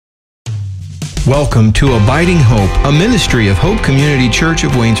Welcome to Abiding Hope, a ministry of Hope Community Church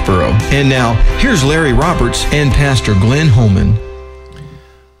of Waynesboro. And now, here's Larry Roberts and Pastor Glen Holman.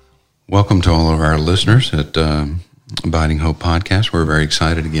 Welcome to all of our listeners at Abiding Hope Podcast. We're very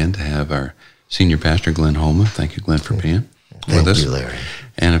excited again to have our senior pastor, Glen Holman. Thank you, Glen, for being with us. Thank you, Larry.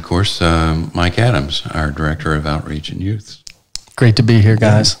 And, of course, Mike Adams, our Director of Outreach and Youth. Great to be here,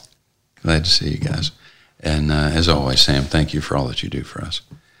 guys. Glad to see you guys. And as always, Sam, thank you for all that you do for us.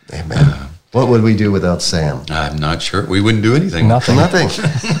 Amen. What would we do without Sam? I'm not sure. We wouldn't do anything. Nothing.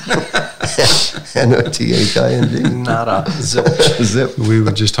 N-O-T-H-I-N-G. Not a zip. Zip. We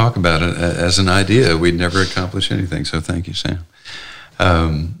would just talk about it as an idea. We'd never accomplish anything. So thank you, Sam.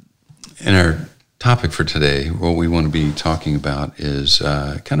 And our topic for today, what we want to be talking about is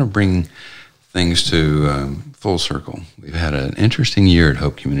kind of bring things to full circle. We've had an interesting year at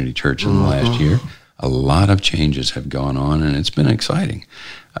Hope Community Church in the last year. A lot of changes have gone on, and it's been exciting.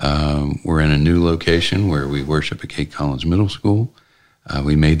 We're in a new location where we worship at Kate Collins Middle School.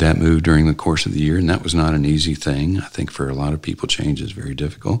 We made that move during the course of the year, and that was not an easy thing. I think for a lot of people, change is very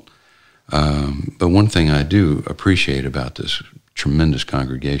difficult. But one thing I do appreciate about this tremendous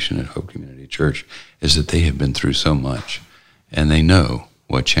congregation at Hope Community Church is that they have been through so much, and they know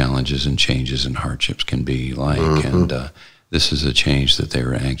what challenges and changes and hardships can be like, and this is a change that they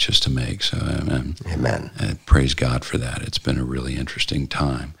were anxious to make. So Amen. Praise God for that. It's been a really interesting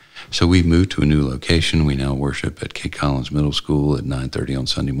time. So we've moved to a new location. We now worship at Kate Collins Middle School at 9:30 on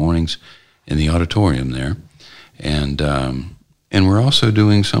Sunday mornings in the auditorium there. And we're also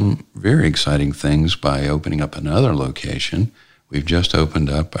doing some very exciting things by opening up another location. We've just opened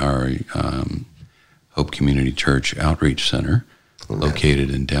up our Hope Community Church Outreach Center, located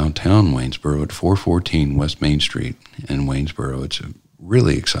in downtown Waynesboro at 414 West Main Street in Waynesboro. It's a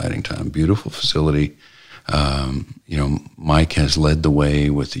really exciting time, beautiful facility. Mike has led the way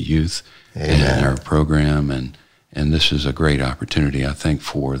with the youth in our program, and this is a great opportunity, I think,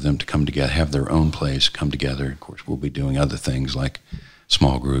 for them to come together, have their own place, come together. Of course, we'll be doing other things like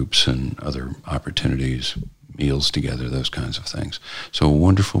small groups and other opportunities, meals together, those kinds of things. So a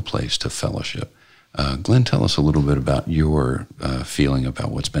wonderful place to fellowship. Glen, tell us a little bit about your feeling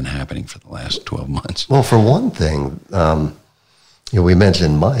about what's been happening for the last 12 months. Well, for one thing, we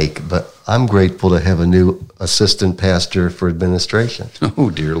mentioned Mike, but I'm grateful to have a new assistant pastor for administration. Oh,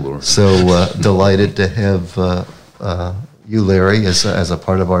 dear Lord. So delighted to have you, Larry, as a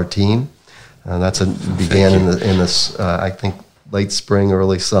part of our team. Began in this, I think, late spring,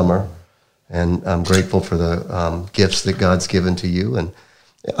 early summer. And I'm grateful for the gifts that God's given to you. And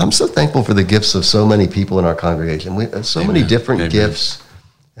I'm so thankful for the gifts of so many people in our congregation. We have so many different gifts.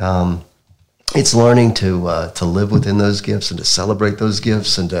 It's learning to live within those gifts and to celebrate those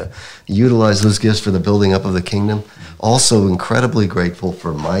gifts and to utilize those gifts for the building up of the kingdom. Also incredibly grateful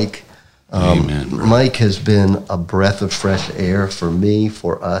for Mike. Amen. Mike has been a breath of fresh air for me,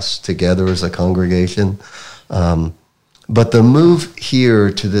 for us together as a congregation. But the move here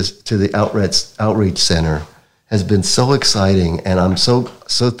to the outreach center has been so exciting, and I'm so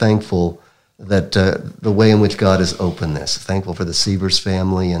thankful that the way in which God has opened this. Thankful for the Sievers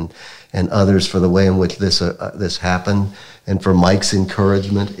family and others for the way in which this happened, and for Mike's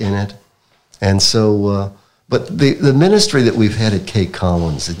encouragement in it. And so, but the ministry that we've had at Kate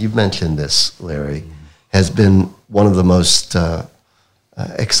Collins, and you've mentioned this, Larry, has been one of the most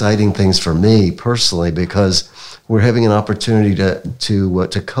exciting things for me personally, because we're having an opportunity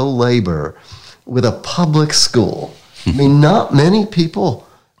to co-labor with a public school. I mean, not many people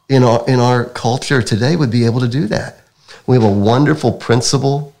in our culture today would be able to do that. We have a wonderful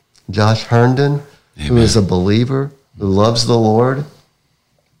principal, Josh Herndon, who is a believer, who loves the Lord.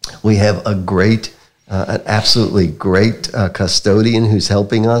 We have an absolutely great custodian who's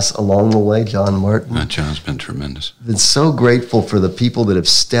helping us along the way, John Martin. John's been tremendous. Been so grateful for the people that have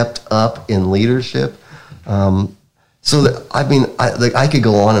stepped up in leadership. So that, I could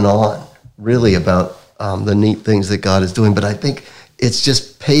go on and on, really, about the neat things that God is doing, but I think it's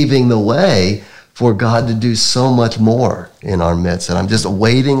just paving the way for God to do so much more in our midst, and I'm just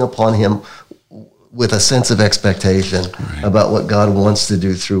waiting upon Him with a sense of expectation about what God wants to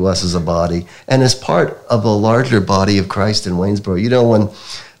do through us as a body, and as part of the larger body of Christ in Waynesboro. You know,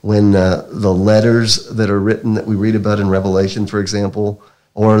 when the letters that are written that we read about in Revelation, for example,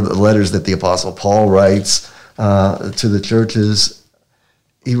 or the letters that the Apostle Paul writes to the churches,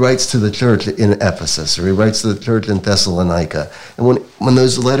 he writes to the church in Ephesus, or he writes to the church in Thessalonica. And when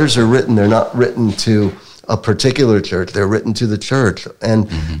those letters are written, they're not written to a particular church, they're written to the church. And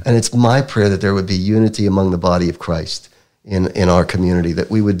it's my prayer that there would be unity among the body of Christ in our community, that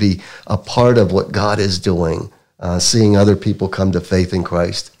we would be a part of what God is doing seeing other people come to faith in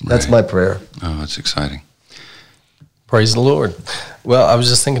Christ. That's my prayer. Oh, it's exciting. Praise the Lord. Well, I was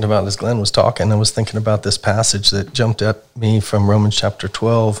just thinking about this. Glenn was talking. I was thinking about this passage that jumped at me from Romans chapter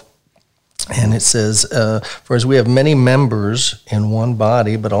 12. And it says, for as we have many members in one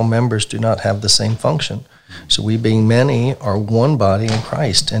body, but all members do not have the same function. So we being many are one body in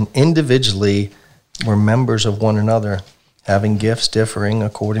Christ, and individually we're members of one another, having gifts differing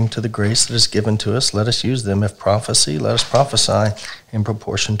according to the grace that is given to us. Let us use them. If prophecy, let us prophesy in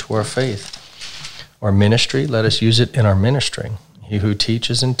proportion to our faith. Or ministry, let us use it in our ministering. He who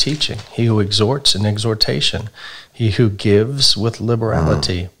teaches in teaching. He who exhorts in exhortation. He who gives with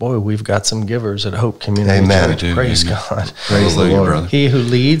liberality. Boy, we've got some givers at Hope Community Church. Praise God. Praise the Lord. Brother. He who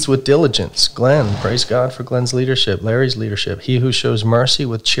leads with diligence. Glenn, praise God for Glenn's leadership. Larry's leadership. He who shows mercy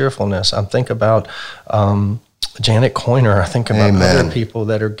with cheerfulness. I think about Janet Coiner. I think about other people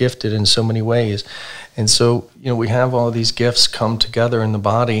that are gifted in so many ways. And so, we have all these gifts come together in the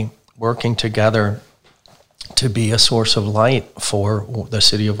body, working together to be a source of light for the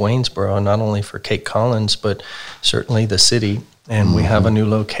city of Waynesboro, not only for Kate Collins, but certainly the city. And we have a new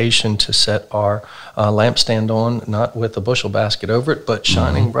location to set our lampstand on, not with a bushel basket over it, but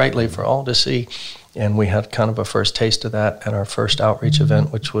shining brightly for all to see. And we had kind of a first taste of that at our first outreach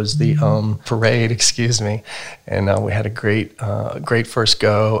event, which was the parade, And we had a great first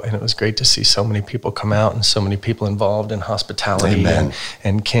go, and it was great to see so many people come out and so many people involved in hospitality,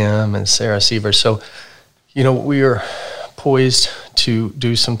 and Kim and Sarah Seaver. So, we are poised to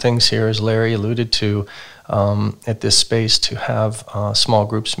do some things here, as Larry alluded to, at this space, to have small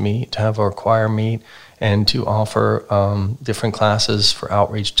groups meet, to have our choir meet, and to offer different classes for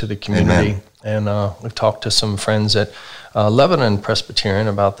outreach to the community. Amen. And we've talked to some friends at Lebanon Presbyterian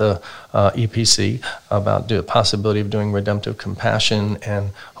about the EPC, about the possibility of doing redemptive compassion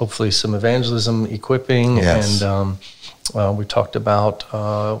and hopefully some evangelism equipping. Yes. And we talked about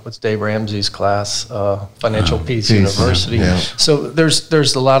what's Dave Ramsey's class, Financial Peace University. Yeah. So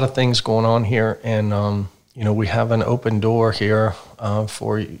there's a lot of things going on here, and we have an open door here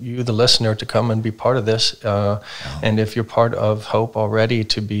for you, the listener, to come and be part of this. And if you're part of Hope already,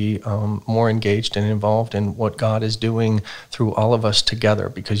 to be more engaged and involved in what God is doing through all of us together,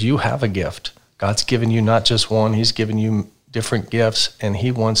 because you have a gift. God's given you not just one; He's given you different gifts, and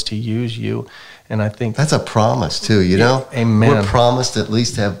He wants to use you. And I think that's a promise too, Amen. We're promised to at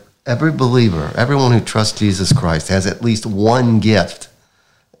least have every believer, everyone who trusts Jesus Christ has at least one gift.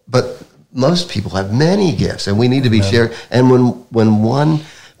 But most people have many gifts, and we need to be shared. And when one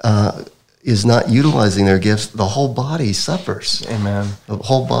is not utilizing their gifts, the whole body suffers. Amen. The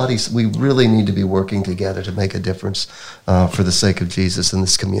whole body, we really need to be working together to make a difference for the sake of Jesus in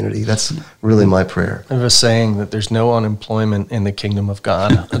this community. That's really my prayer. I was saying that there's no unemployment in the kingdom of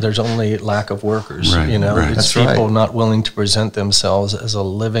God. There's only lack of workers. Right, right. It's That's people right. not willing to present themselves as a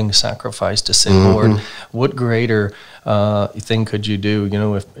living sacrifice to say, Lord, what greater thing could you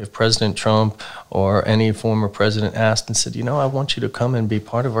do? If President Trump or any former president asked and said, I want you to come and be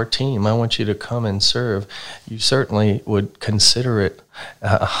part of our team. I want you to come and serve. You certainly would consider it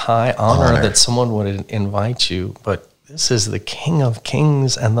a high honor that someone would invite you. But this is the King of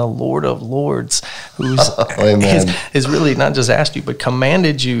Kings and the Lord of Lords, who's is really not just asked you, but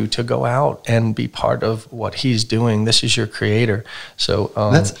commanded you to go out and be part of what He's doing. This is your Creator. So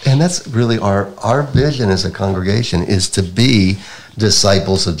that's really our vision as a congregation, is to be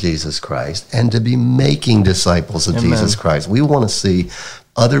disciples of Jesus Christ and to be making disciples of Jesus Christ. We want to see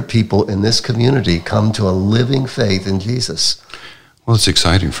other people in this community come to a living faith in Jesus. Well, it's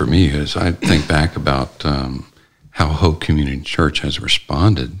exciting for me as I think back about how Hope Community Church has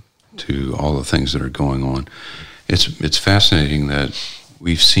responded to all the things that are going on. It's fascinating that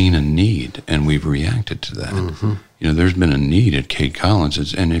we've seen a need and we've reacted to that. There's been a need at Kate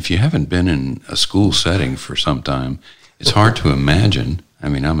Collins, and if you haven't been in a school setting for some time, it's hard to imagine. I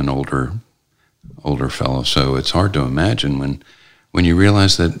mean, I'm an older fellow, so it's hard to imagine when you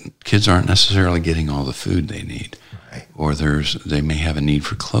realize that kids aren't necessarily getting all the food they need, or they may have a need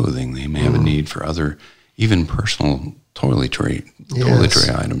for clothing, they may have a need for other, even personal toiletry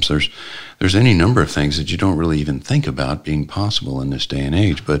items. There's any number of things that you don't really even think about being possible in this day and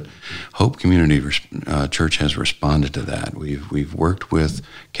age. But Hope Community Church has responded to that. We've worked with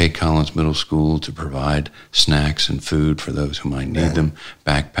Kate Collins Middle School to provide snacks and food for those who might need them,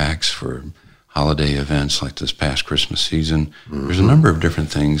 backpacks for holiday events like this past Christmas season. There's a number of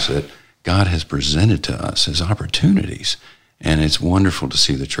different things that God has presented to us as opportunities, and it's wonderful to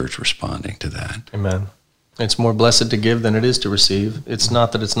see the church responding to that. Amen. It's more blessed to give than it is to receive. It's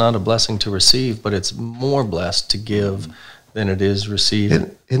not that it's not a blessing to receive, but it's more blessed to give than it is receive.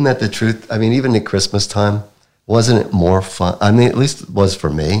 Isn't that the truth? I mean, even at Christmas time, wasn't it more fun? I mean, at least it was for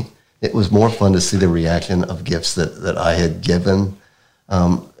me. It was more fun to see the reaction of gifts that I had given,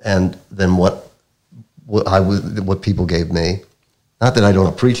 and then what people gave me. Not that I don't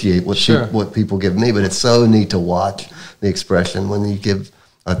appreciate what people give me, but it's so neat to watch the expression when you give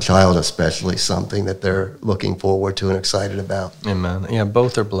a child especially something that they're looking forward to and excited about. Amen. Yeah,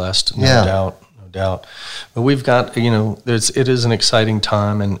 both are blessed, no doubt. But we've got, it is an exciting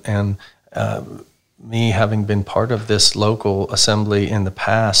time, and me having been part of this local assembly in the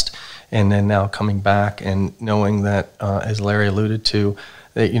past, and then now coming back and knowing that, as Larry alluded to,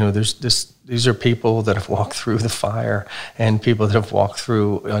 that these are people that have walked through the fire and people that have walked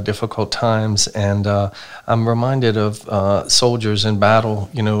through difficult times. And I'm reminded of soldiers in battle.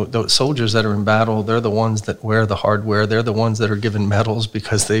 The soldiers that are in battle, they're the ones that wear the hardware. They're the ones that are given medals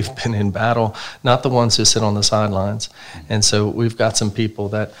because they've been in battle, not the ones who sit on the sidelines. And so we've got some people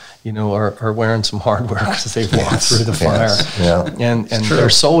that, are wearing some hardware because they've walked through the fire. Yeah. And they're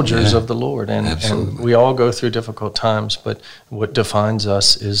soldiers of the Lord. And we all go through difficult times, but what defines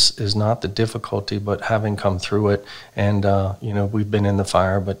us is not the difficulty, but having come through it. And, we've been in the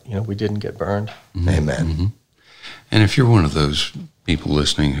fire, but, we didn't get burned. Mm-hmm. Amen. Mm-hmm. And if you're one of those people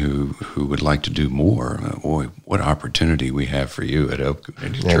listening who would like to do more, boy, what opportunity we have for you at Hope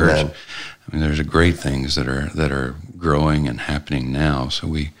Community Church. Amen. I mean, there's great things that are growing and happening now. So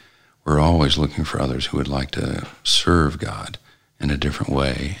we're always looking for others who would like to serve God in a different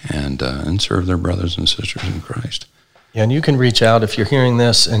way and serve their brothers and sisters in Christ. Yeah, and you can reach out if you're hearing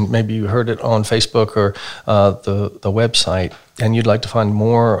this, and maybe you heard it on Facebook or the website, and you'd like to find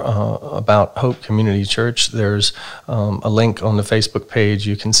more about Hope Community Church. There's a link on the Facebook page.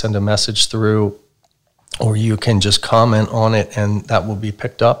 You can send a message through, or you can just comment on it, and that will be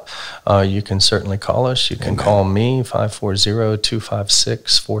picked up. You can certainly call us. You can call me,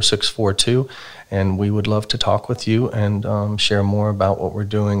 540-256-4642, and we would love to talk with you and share more about what we're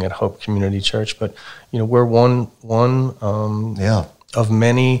doing at Hope Community Church. But, we're one of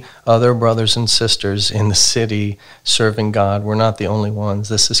many other brothers and sisters in the city serving God. We're not the only ones.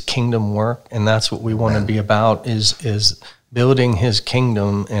 This is kingdom work, and that's what we want to be about, is building his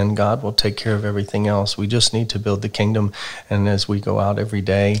kingdom, and God will take care of everything else. We just need to build the kingdom, and as we go out every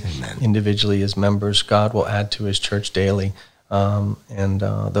day, individually as members, God will add to his church daily, and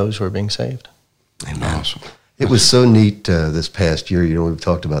those who are being saved. Amen. Awesome. It was so neat this past year. We've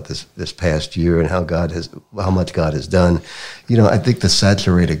talked about this past year and how much God has done. I think the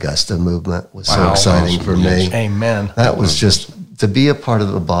Saturate Augusta movement was so exciting for me. Amen. That was just to be a part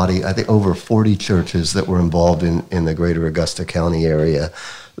of the body. I think over 40 churches that were involved in the greater Augusta County area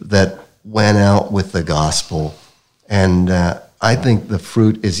that went out with the gospel. And I think the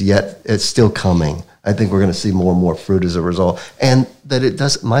fruit it's still coming. I think we're going to see more and more fruit as a result. And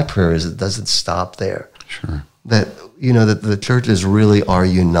that my prayer is it doesn't stop there. Sure. That, that the churches really are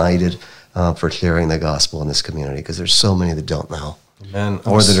united for sharing the gospel in this community, because there's so many that don't know. Amen.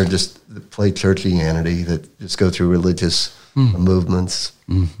 Or that are that play churchianity, that just go through religious movements.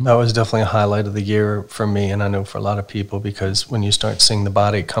 Mm-hmm. That was definitely a highlight of the year for me, and I know for a lot of people, because when you start seeing the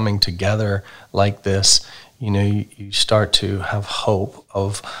body coming together like this, you start to have hope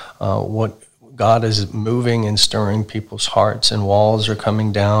of what God is moving and stirring people's hearts, and walls are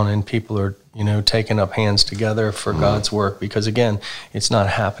coming down, and people are, taking up hands together for God's work. Because again, it's not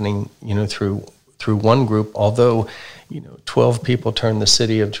happening, through one group, although, 12 people turned the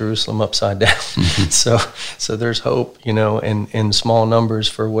city of Jerusalem upside down. So there's hope, in small numbers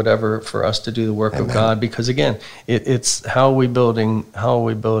for us to do the work of God. Because again, it's how are we building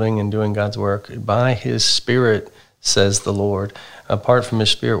and doing God's work? By his Spirit, says the Lord. Apart from his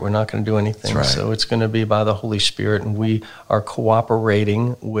Spirit, we're not going to do anything. Right. So it's going to be by the Holy Spirit, and we are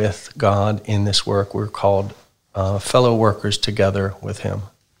cooperating with God in this work. We're called fellow workers together with him.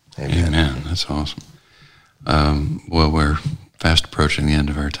 Amen. That's awesome. Well, we're fast approaching the end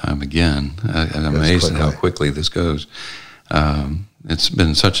of our time again. I'm amazed at how quickly this goes. It's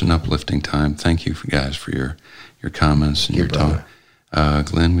been such an uplifting time. Thank you, guys, for your comments and your talk.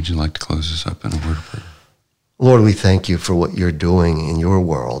 Glenn, would you like to close us up in a word of prayer? Lord, we thank you for what you're doing in your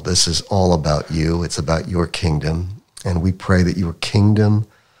world. This is all about you. It's about your kingdom. And we pray that your kingdom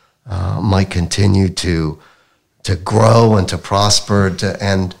might continue to grow and to prosper.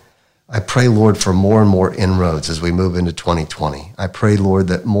 And I pray, Lord, for more and more inroads as we move into 2020. I pray, Lord,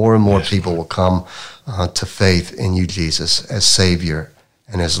 that more and more people will come to faith in you, Jesus, as Savior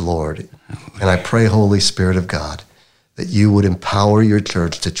and as Lord. And I pray, Holy Spirit of God, that you would empower your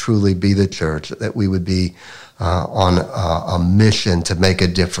church to truly be the church, that we would be on a mission to make a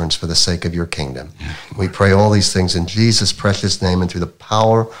difference for the sake of your kingdom. We pray all these things in Jesus' precious name and through the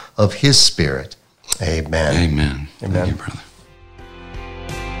power of his Spirit. Amen. Amen. Amen. Thank you, brother.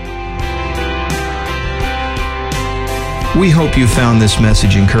 We hope you found this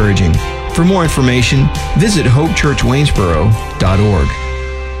message encouraging. For more information, visit hopechurchwaynesboro.org.